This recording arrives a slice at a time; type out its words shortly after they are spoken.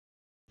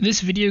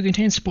This video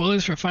contains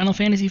spoilers for Final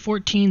Fantasy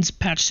XIV's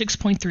patch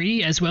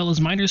 6.3, as well as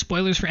minor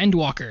spoilers for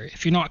Endwalker.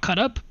 If you're not caught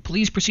up,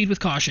 please proceed with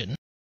caution.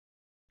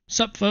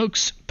 Sup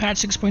folks, patch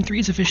 6.3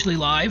 is officially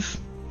live.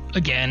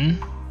 Again,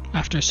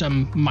 after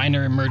some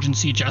minor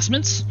emergency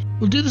adjustments.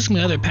 We'll do this in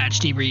the other patch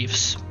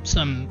debriefs.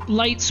 Some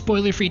light,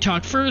 spoiler-free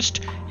talk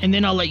first, and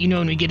then I'll let you know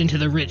when we get into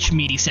the rich,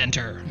 meaty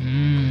center.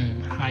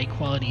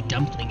 High-quality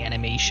dumpling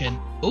animation.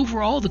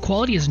 Overall, the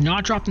quality has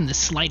not dropped in the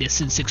slightest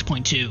since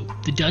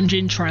 6.2. The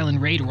dungeon, trial,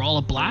 and raid were all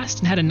a blast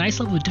and had a nice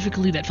level of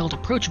difficulty that felt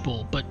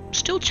approachable, but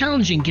still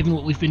challenging given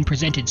what we've been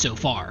presented so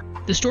far.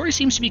 The story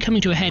seems to be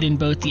coming to a head in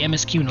both the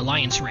MSQ and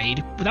Alliance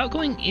raid. Without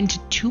going into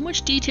too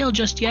much detail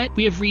just yet,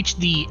 we have reached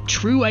the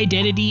true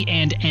identity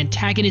and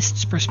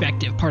antagonist's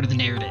perspective part of the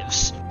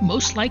narratives.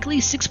 Most likely,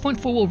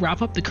 6.4 will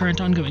wrap up the current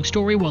ongoing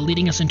story while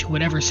leading us into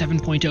whatever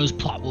 7.0's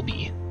plot will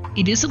be.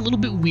 It is a little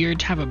bit weird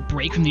to have a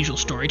break from the usual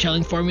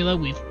storytelling formula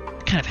we've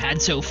kind of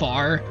had so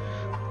far.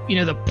 You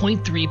know, the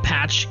 0.3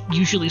 patch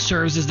usually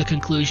serves as the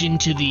conclusion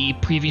to the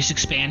previous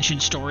expansion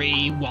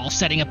story while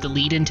setting up the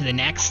lead into the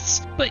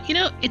next. But, you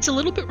know, it's a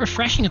little bit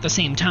refreshing at the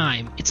same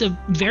time. It's a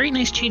very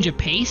nice change of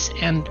pace,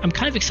 and I'm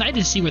kind of excited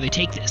to see where they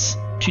take this.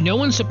 To no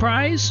one's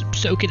surprise,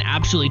 Soken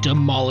absolutely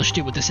demolished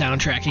it with the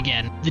soundtrack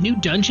again. The new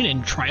dungeon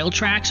and trial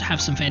tracks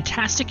have some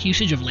fantastic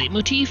usage of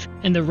leitmotif,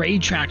 and the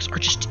raid tracks are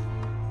just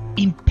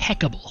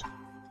impeccable.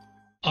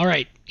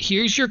 Alright,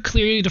 here's your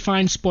clearly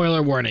defined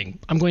spoiler warning.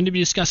 I'm going to be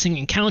discussing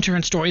encounter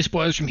and story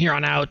spoilers from here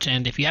on out,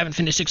 and if you haven't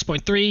finished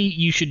 6.3,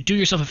 you should do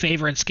yourself a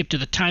favor and skip to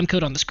the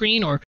timecode on the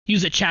screen, or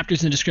use the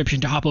chapters in the description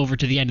to hop over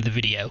to the end of the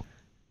video.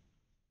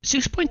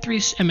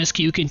 6.3's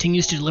MSQ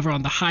continues to deliver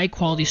on the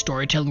high-quality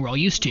storytelling we're all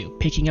used to,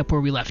 picking up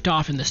where we left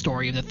off in the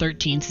story of the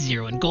 13th,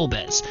 Zero, and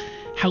Golbez.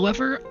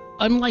 However,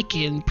 unlike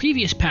in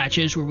previous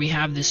patches where we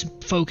have this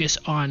focus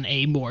on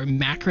a more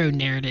macro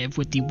narrative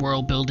with the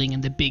world building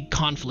and the big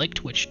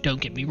conflict, which,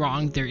 don't get me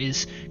wrong, there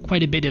is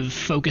quite a bit of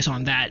focus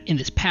on that in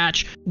this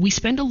patch, we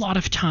spend a lot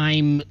of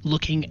time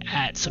looking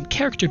at some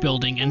character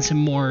building and some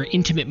more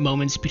intimate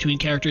moments between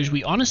characters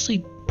we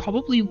honestly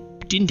probably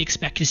didn't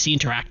expect to see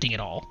interacting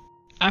at all.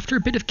 After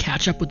a bit of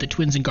catch-up with the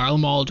twins in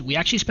Garlemald, we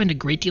actually spend a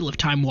great deal of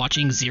time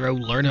watching Zero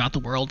learn about the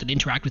world and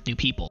interact with new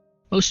people.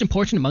 Most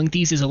important among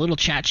these is a little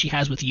chat she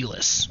has with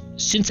Euless.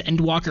 Since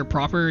Endwalker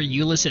proper,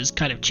 Euless has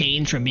kind of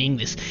changed from being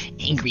this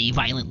angry,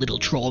 violent little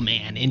troll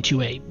man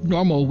into a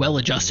normal,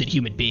 well-adjusted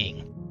human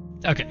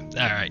being. Okay,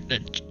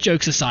 alright,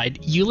 jokes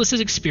aside, Euless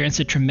has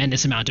experienced a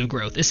tremendous amount of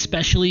growth,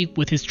 especially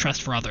with his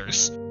trust for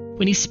others.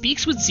 When he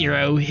speaks with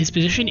Zero, his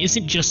position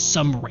isn't just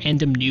some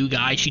random new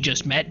guy she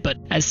just met, but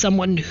as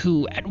someone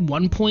who at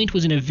one point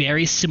was in a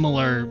very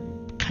similar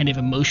kind of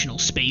emotional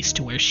space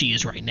to where she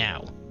is right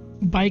now.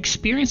 By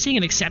experiencing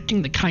and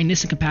accepting the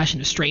kindness and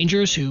compassion of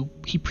strangers who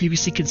he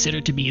previously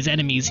considered to be his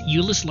enemies,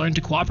 Euless learned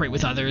to cooperate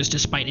with others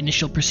despite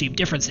initial perceived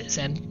differences,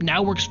 and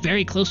now works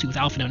very closely with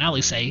Alphinaud and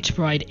Alisaie to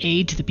provide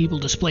aid to the people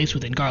displaced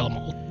within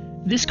Garlemald.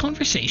 This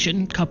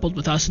conversation, coupled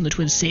with us and the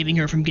twins saving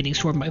her from getting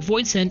swarmed by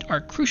Voidsent,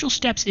 are crucial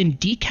steps in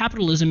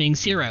decapitalisming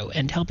Zero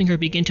and helping her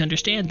begin to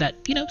understand that,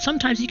 you know,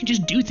 sometimes you can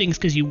just do things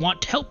because you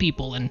want to help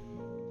people and,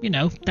 you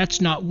know,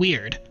 that's not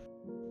weird.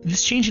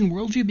 This change in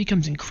worldview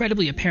becomes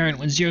incredibly apparent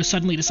when Zero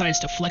suddenly decides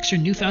to flex her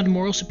newfound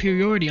moral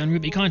superiority on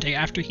Rubicante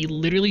after he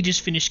literally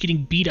just finished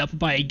getting beat up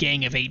by a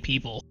gang of 8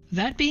 people.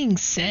 That being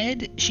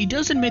said, she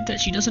does admit that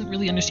she doesn't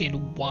really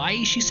understand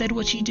why she said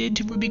what she did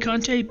to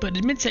Rubicante, but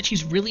admits that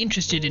she's really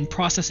interested in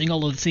processing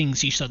all of the things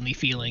she's suddenly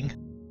feeling.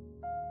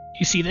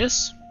 You see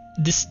this?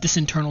 This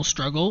internal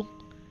struggle?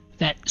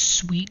 That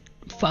sweet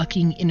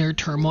fucking inner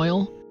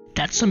turmoil?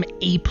 That's some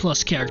A+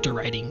 character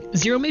writing.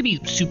 Zero may be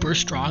super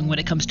strong when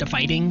it comes to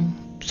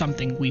fighting,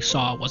 something we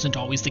saw wasn't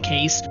always the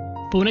case,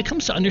 but when it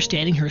comes to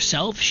understanding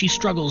herself, she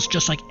struggles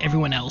just like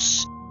everyone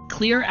else.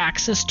 Clear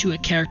access to a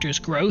character's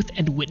growth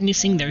and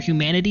witnessing their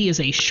humanity is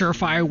a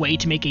surefire way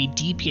to make a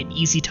deep yet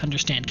easy to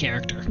understand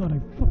character. God, I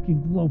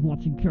fucking love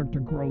watching character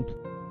growth.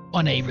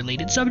 On a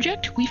related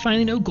subject, we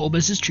finally know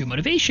Golbez's true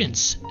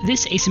motivations.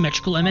 This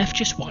asymmetrical MF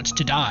just wants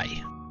to die.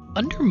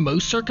 Under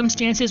most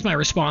circumstances, my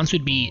response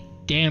would be,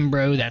 damn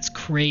bro, that's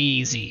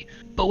crazy.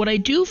 But what I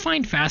do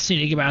find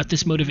fascinating about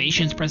this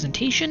motivations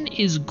presentation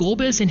is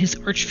Golbez and his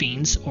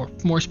archfiends, or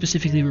more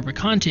specifically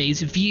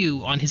Rubicante's,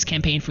 view on his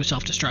campaign for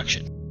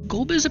self-destruction.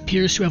 Golbez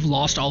appears to have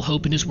lost all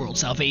hope in his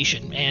world's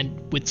salvation,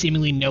 and with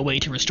seemingly no way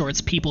to restore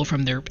its people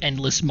from their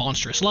endless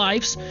monstrous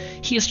lives,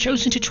 he has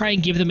chosen to try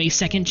and give them a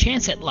second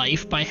chance at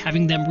life by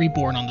having them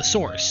reborn on the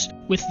Source,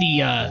 with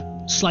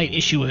the slight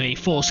issue of a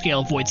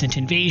full-scale Voidsent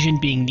invasion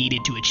being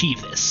needed to achieve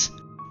this.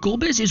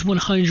 Golbez is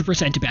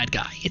 100% a bad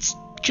guy. It's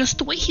just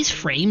the way he's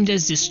framed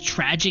as this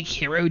tragic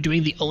hero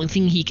doing the only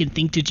thing he can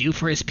think to do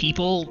for his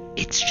people,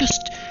 it's just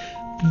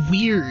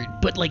weird,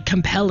 but like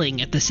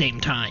compelling at the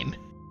same time.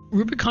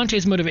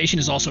 Rubicante's motivation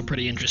is also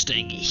pretty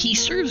interesting. He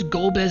serves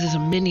Golbez as a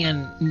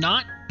minion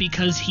not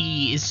because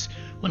he is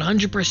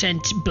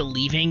 100%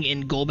 believing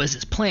in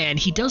Golbez's plan.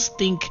 He does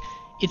think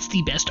it's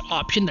the best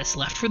option that's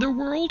left for their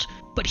world,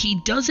 but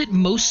he does it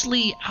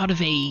mostly out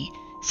of a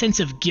sense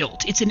of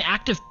guilt. It's an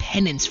act of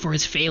penance for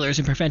his failures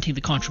in preventing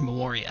the Contra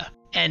Memoria.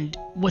 And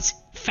what's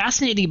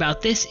fascinating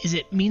about this is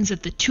it means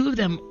that the two of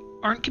them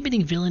aren't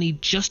committing villainy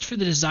just for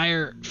the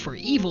desire for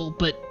evil,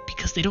 but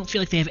because they don't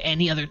feel like they have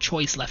any other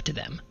choice left to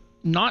them.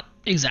 Not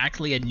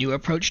exactly a new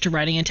approach to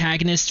writing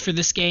antagonists for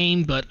this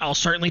game, but I'll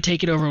certainly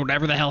take it over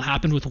whatever the hell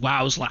happened with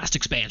WoW's last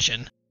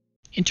expansion.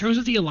 In terms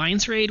of the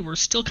Alliance raid, we're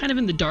still kind of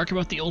in the dark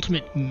about the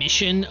ultimate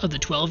mission of the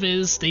 12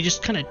 is. They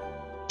just kind of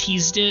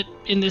teased it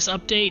in this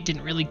update,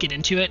 didn't really get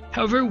into it.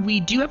 However, we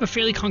do have a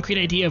fairly concrete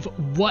idea of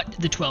what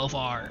the 12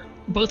 are,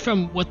 both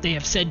from what they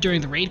have said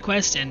during the raid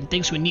quest and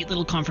thanks to a neat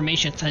little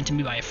confirmation sent to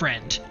me by a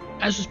friend.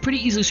 As was pretty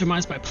easily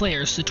surmised by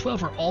players, the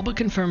 12 are all but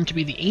confirmed to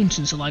be the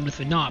Ancients aligned with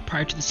Venat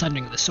prior to the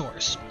sundering of the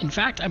Source. In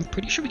fact, I'm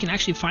pretty sure we can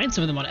actually find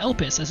some of them on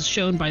Elpis, as is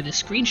shown by this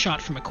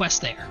screenshot from a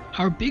quest there.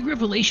 Our big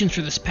revelations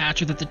for this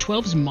patch are that the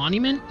 12's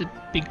monument, the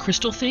big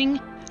crystal thing,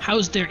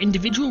 housed their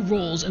individual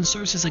roles and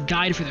serves as a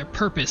guide for their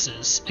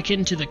purposes,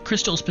 akin to the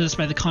crystals possessed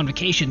by the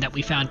Convocation that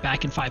we found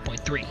back in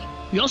 5.3.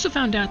 We also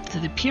found out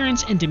that the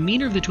appearance and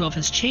demeanor of the 12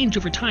 has changed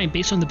over time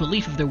based on the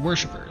belief of their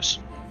worshippers.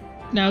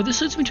 Now,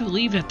 this leads me to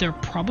believe that they're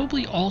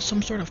probably all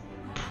some sort of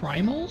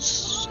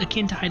primals,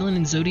 akin to Hydaelyn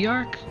and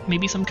Zodiark,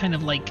 maybe some kind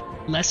of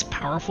less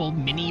powerful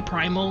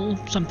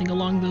mini-primal, something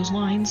along those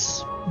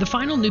lines. The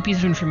final new piece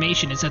of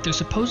information is that there's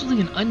supposedly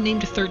an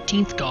unnamed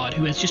 13th god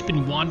who has just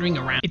been wandering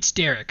around. It's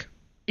Derek.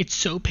 It's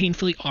so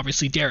painfully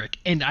obviously Derek,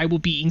 and I will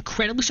be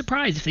incredibly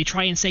surprised if they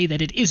try and say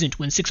that it isn't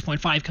when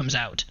 6.5 comes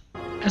out.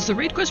 As the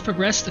raid quest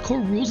progressed, the core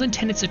rules and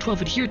tenets the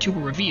 12 adhere to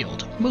were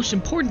revealed, most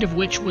important of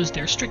which was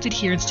their strict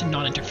adherence to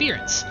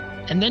non-interference.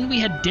 And then we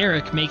had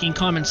Derek making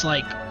comments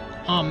like,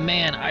 "Oh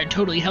man, I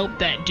totally helped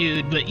that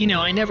dude, but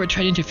I never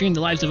tried to interfere in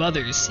the lives of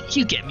others.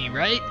 You get me,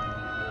 right?"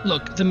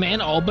 Look, the man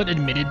all but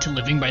admitted to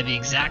living by the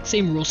exact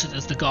same rule set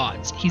as the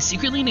gods. He's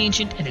secretly an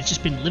ancient and has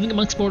just been living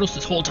amongst mortals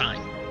this whole time.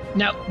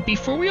 Now,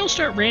 before we all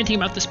start ranting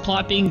about this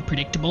plot being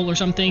predictable or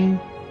something,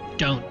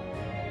 don't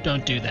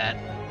do that.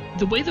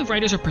 The way the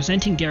writers are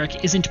presenting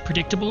Derek isn't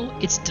predictable,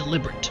 it's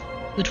deliberate.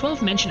 The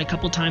 12 mention a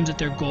couple times that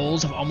their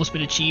goals have almost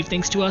been achieved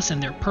thanks to us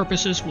and their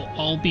purposes will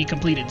all be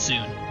completed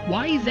soon.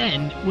 Why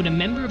then would a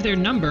member of their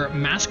number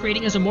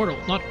masquerading as a mortal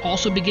not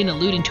also begin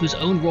alluding to his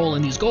own role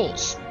in these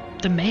goals?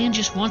 The man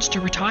just wants to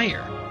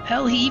retire.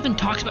 Hell, he even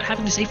talks about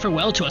having to say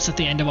farewell to us at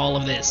the end of all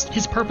of this.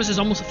 His purpose is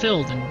almost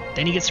fulfilled and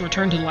then he gets to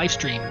return to the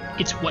livestream.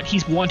 It's what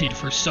he's wanted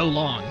for so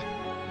long.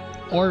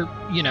 Or,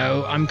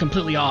 I'm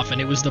completely off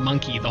and it was the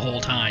monkey the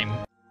whole time.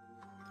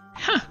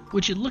 Huh,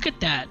 would you look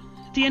at that?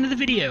 At the end of the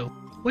video.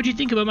 What'd you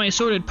think about my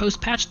assorted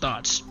post-patch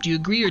thoughts? Do you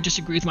agree or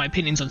disagree with my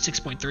opinions on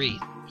 6.3?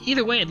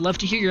 Either way, I'd love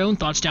to hear your own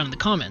thoughts down in the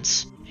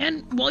comments.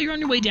 And while you're on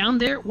your way down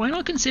there, why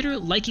not consider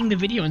liking the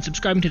video and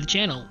subscribing to the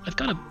channel? I've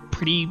got a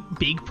pretty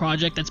big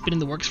project that's been in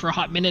the works for a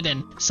hot minute,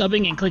 and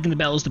subbing and clicking the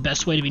bell is the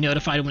best way to be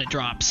notified when it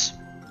drops.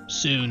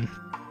 Soon.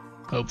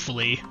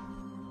 Hopefully.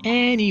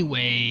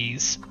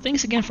 Anyways,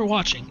 thanks again for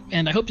watching,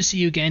 and I hope to see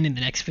you again in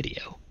the next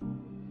video.